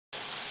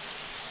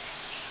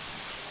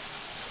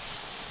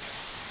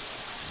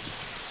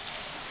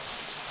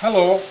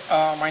Hello,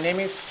 my name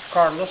is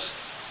Carlos.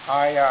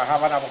 I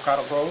have an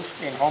avocado grove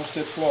in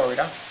Homestead,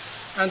 Florida.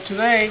 And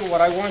today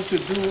what I want to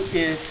do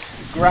is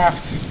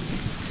graft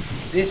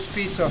this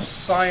piece of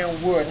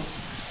scion wood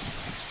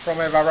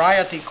from a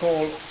variety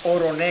called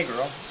Oro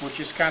Negro, which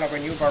is kind of a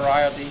new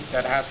variety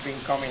that has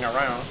been coming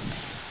around.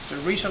 The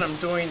reason I'm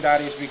doing that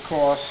is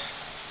because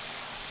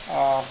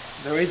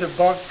there is a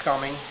bug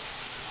coming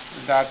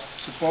that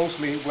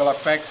supposedly will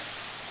affect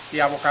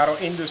the avocado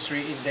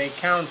industry in Dade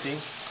County.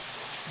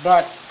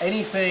 But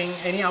any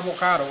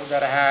avocado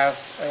that has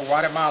a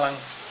Guatemalan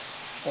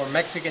or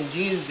Mexican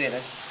genes in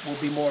it will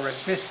be more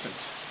resistant.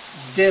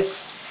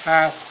 This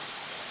has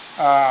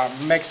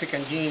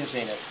Mexican genes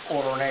in it,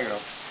 Oro Negro.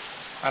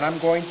 And I'm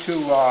going to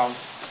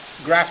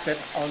graft it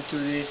onto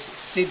this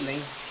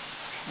seedling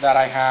that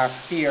I have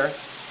here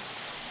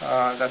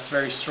that's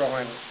very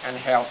strong and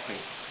healthy.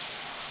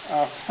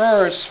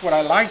 First, what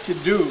I like to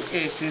do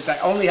is I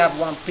only have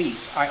one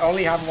piece. I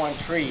only have one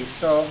tree,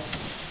 so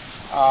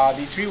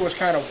the tree was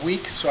kind of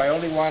weak, so I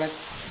only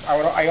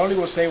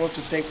was able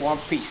to take one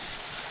piece.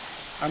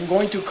 I'm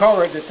going to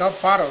cover the top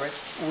part of it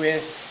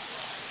with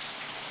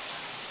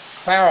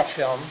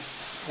parafilm,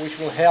 which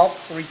will help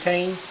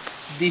retain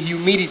the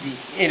humidity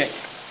in it.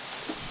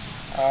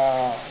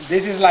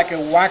 This is like a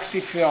waxy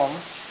film.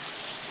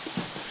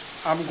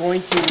 I'm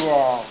going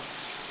to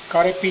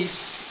cut a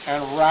piece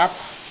and wrap.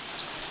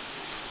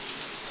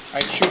 I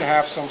should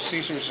have some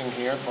scissors in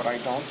here, but I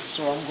don't,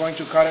 so I'm going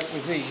to cut it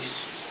with these.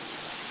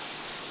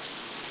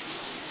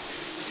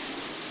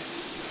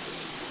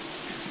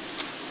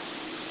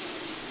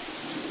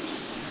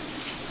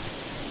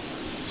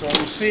 So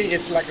you see,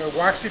 it's like a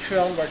waxy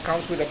film that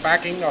comes with a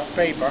backing of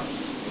paper.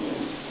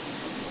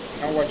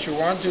 And what you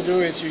want to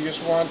do is you don't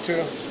want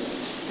to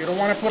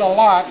put a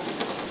lot,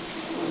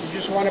 you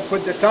just want to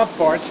put the top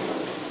part.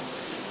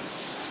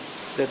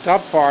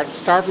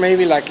 Start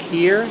maybe like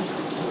here,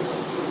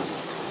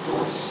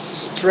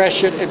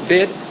 stretch it a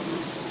bit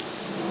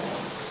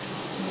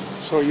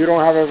so you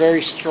don't have a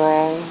very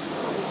strong,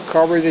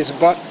 cover this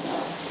butt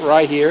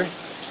right here.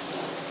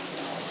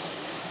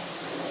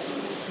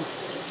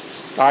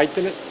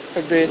 Tighten it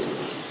a bit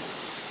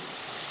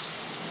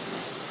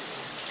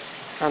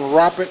and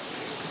wrap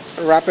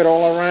it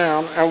all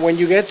around, and when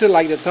you get to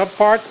like the top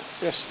part,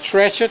 just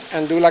stretch it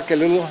and do like a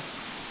little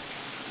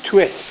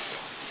twist.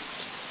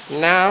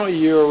 Now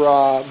your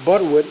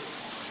budwood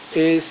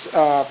is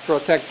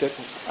protected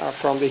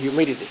from the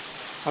humidity.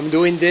 I'm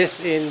doing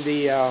this in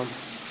the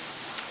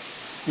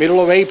middle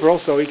of April,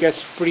 so it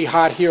gets pretty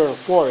hot here in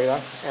Florida,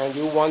 and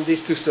you want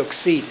this to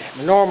succeed.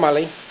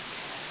 Normally,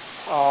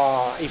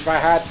 if I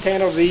had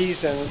 10 of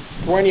these and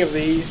 20 of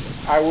these,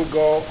 I would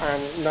go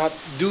and not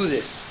do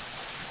this.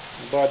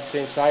 But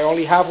since I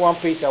only have one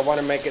piece, I want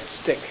to make it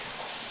stick.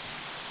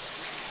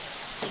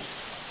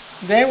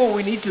 Then what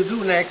we need to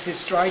do next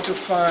is try to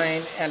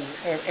find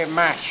a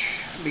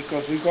match,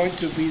 because we're going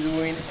to be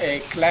doing a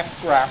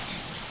cleft graft.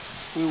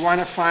 We want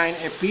to find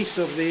a piece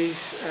of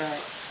this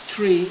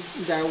tree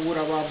that would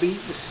about be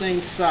the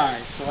same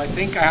size. So I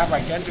think I have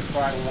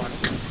identified one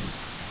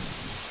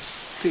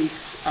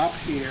piece up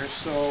here.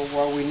 So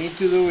what we need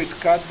to do is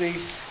cut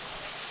these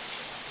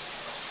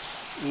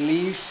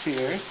leaves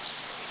here.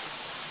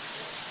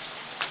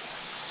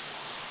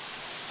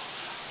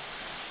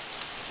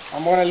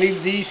 I'm going to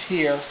leave these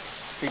here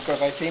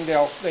because I think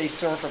they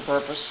serve a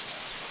purpose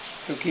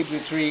to keep the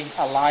tree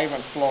alive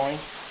and flowing.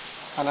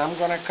 And I'm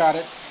going to cut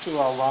it to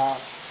around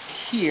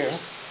here.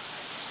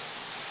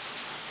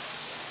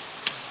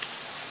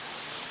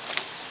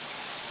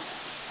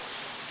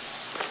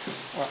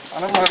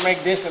 And I'm going to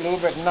make this a little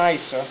bit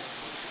nicer.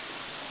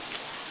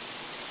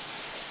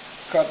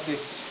 Cut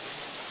this.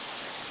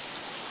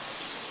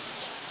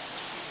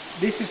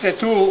 This is a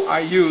tool I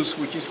use,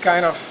 which is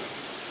kind of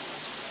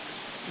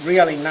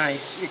really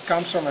nice. It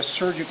comes from a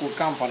surgical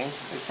company.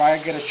 If I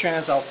get a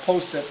chance, I'll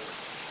post it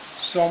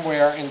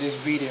somewhere in this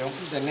video,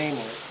 the name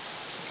of it.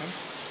 Okay?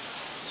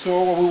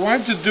 So what we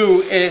want to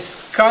do is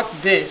cut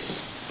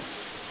this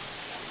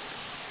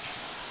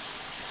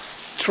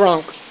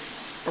trunk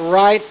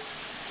right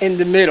in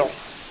the middle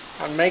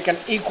and make an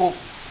equal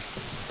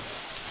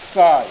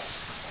size.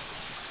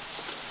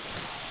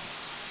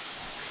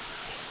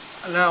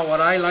 Now what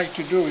I like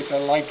to do is I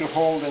like to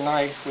hold the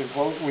knife with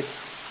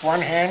one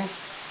hand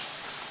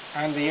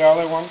and the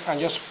other one, and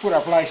just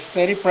apply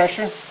steady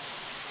pressure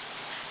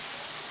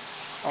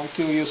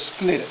until you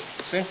split it.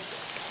 See?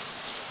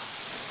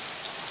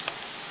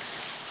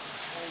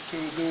 I'm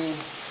going to do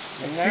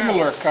a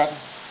similar cut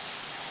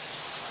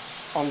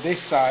on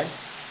this side.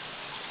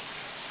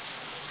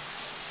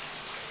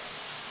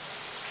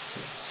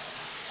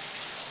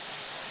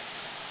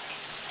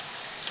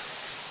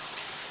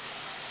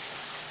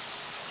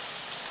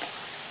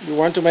 You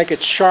want to make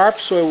it sharp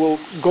so it will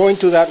go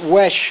into that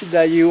wedge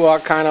that you are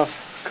kind of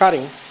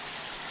cutting.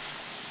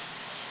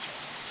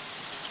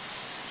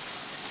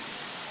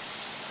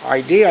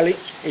 Ideally,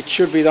 it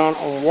should be done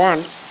on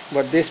one,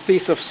 but this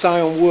piece of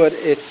scion wood,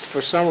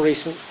 for some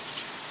reason,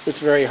 it's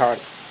very hard.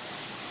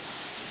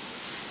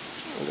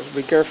 Just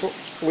be careful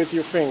with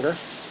your finger.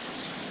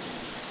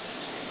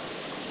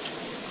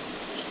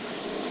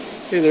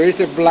 See, there is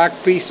a black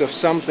piece of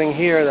something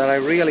here that I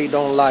really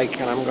don't like,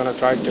 and I'm going to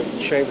try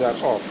to shave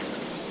that off.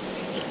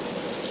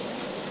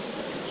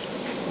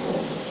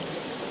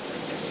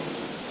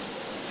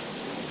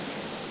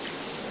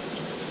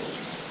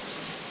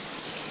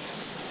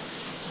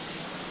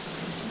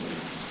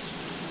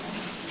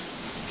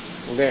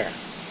 There.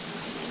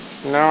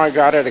 Now I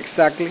got it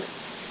exactly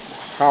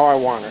how I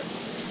want it.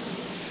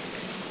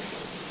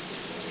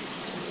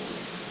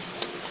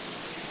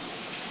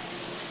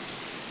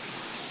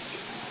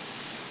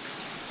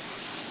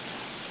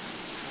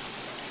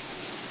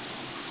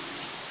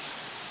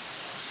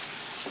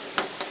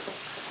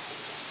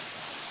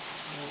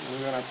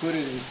 We're going to put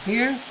it in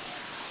here.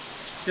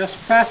 Just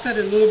pass it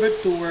a little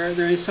bit to where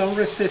there is some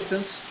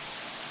resistance.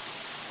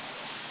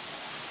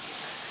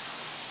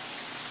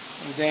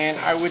 And then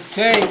I would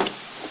take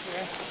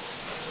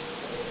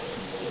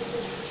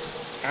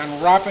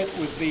and wrap it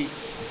with these.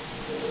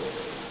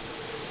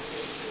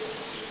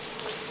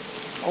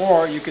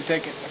 Or you could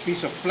take a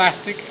piece of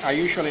plastic. I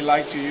usually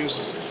like to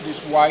use this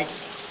white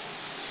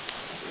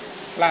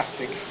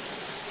plastic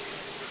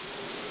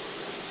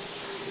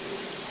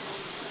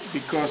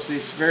because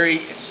it's very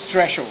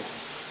stretchable.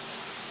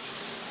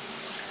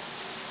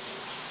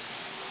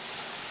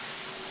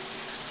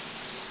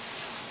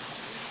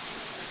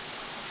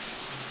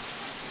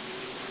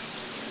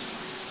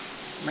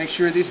 Make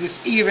sure this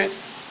is even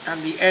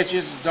and the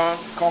edges don't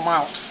come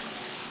out.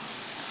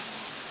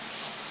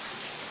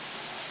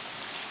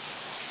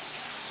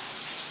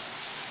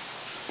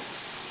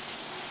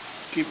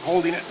 Keep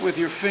holding it with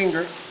your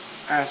finger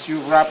as you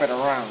wrap it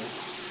around.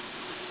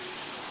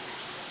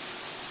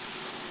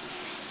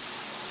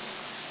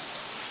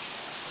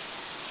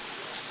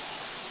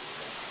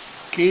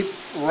 Keep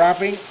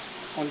wrapping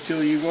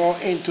until you go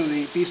into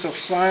the piece of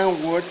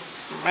cyan wood.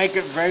 Make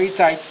it very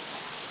tight.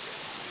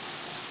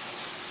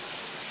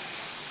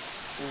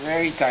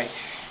 Very tight.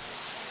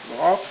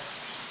 Go up.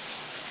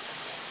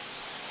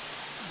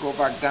 Go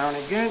back down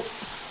again.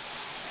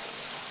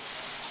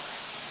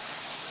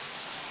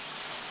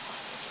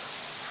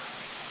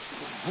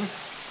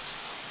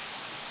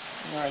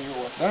 Now you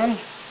are done.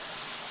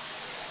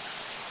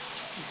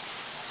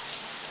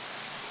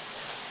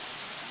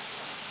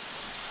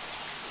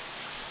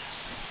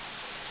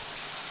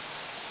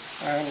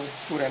 And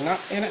put a nut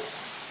in it.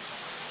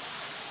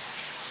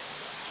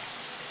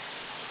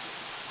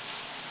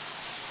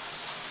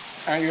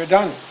 And you're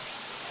done.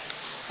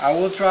 I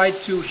will try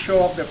to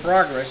show up the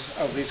progress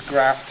of this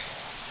graft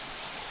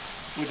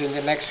within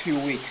the next few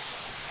weeks.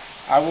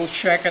 I will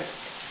check it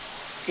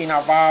in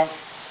about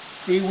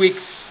 3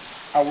 weeks.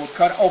 I will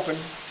cut open,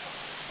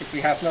 if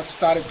it has not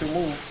started to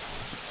move,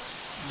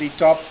 the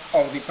top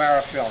of the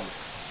parafilm.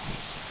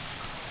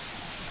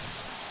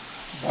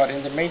 But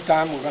in the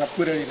meantime, we're going to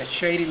put it in a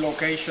shady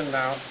location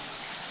now,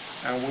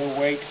 and we'll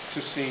wait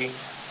to see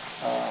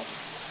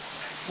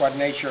what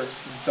nature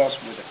does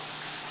with it.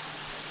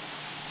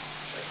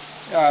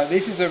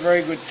 This is a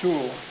very good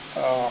tool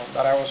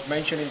that I was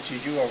mentioning to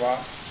you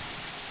about.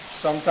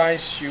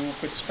 Sometimes you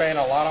could spend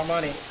a lot of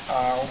money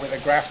with a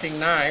grafting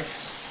knife,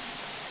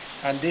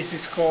 and this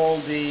is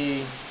called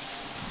the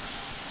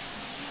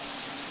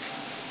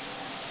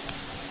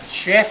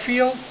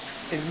Sheffield.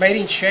 It's made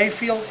in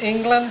Sheffield,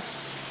 England,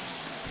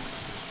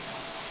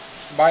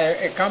 by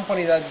a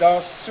company that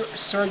does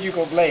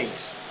surgical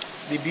blades.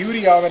 The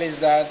beauty of it is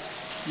that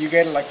you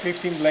get like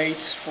 15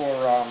 blades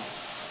for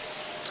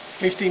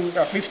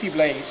 50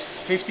 blades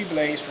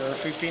for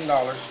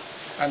 $15,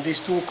 and this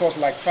tool costs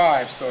like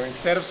 $5. So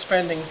instead of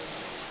spending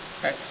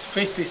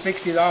 $50,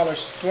 $60,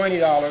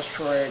 $20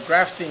 for a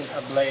grafting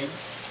blade,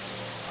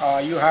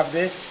 you have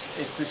this.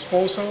 It's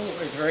disposable,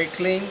 it's very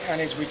clean, and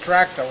it's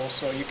retractable,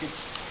 so you can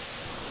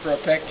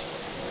protect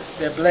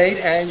the blade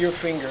and your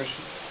fingers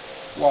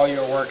while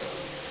you're working.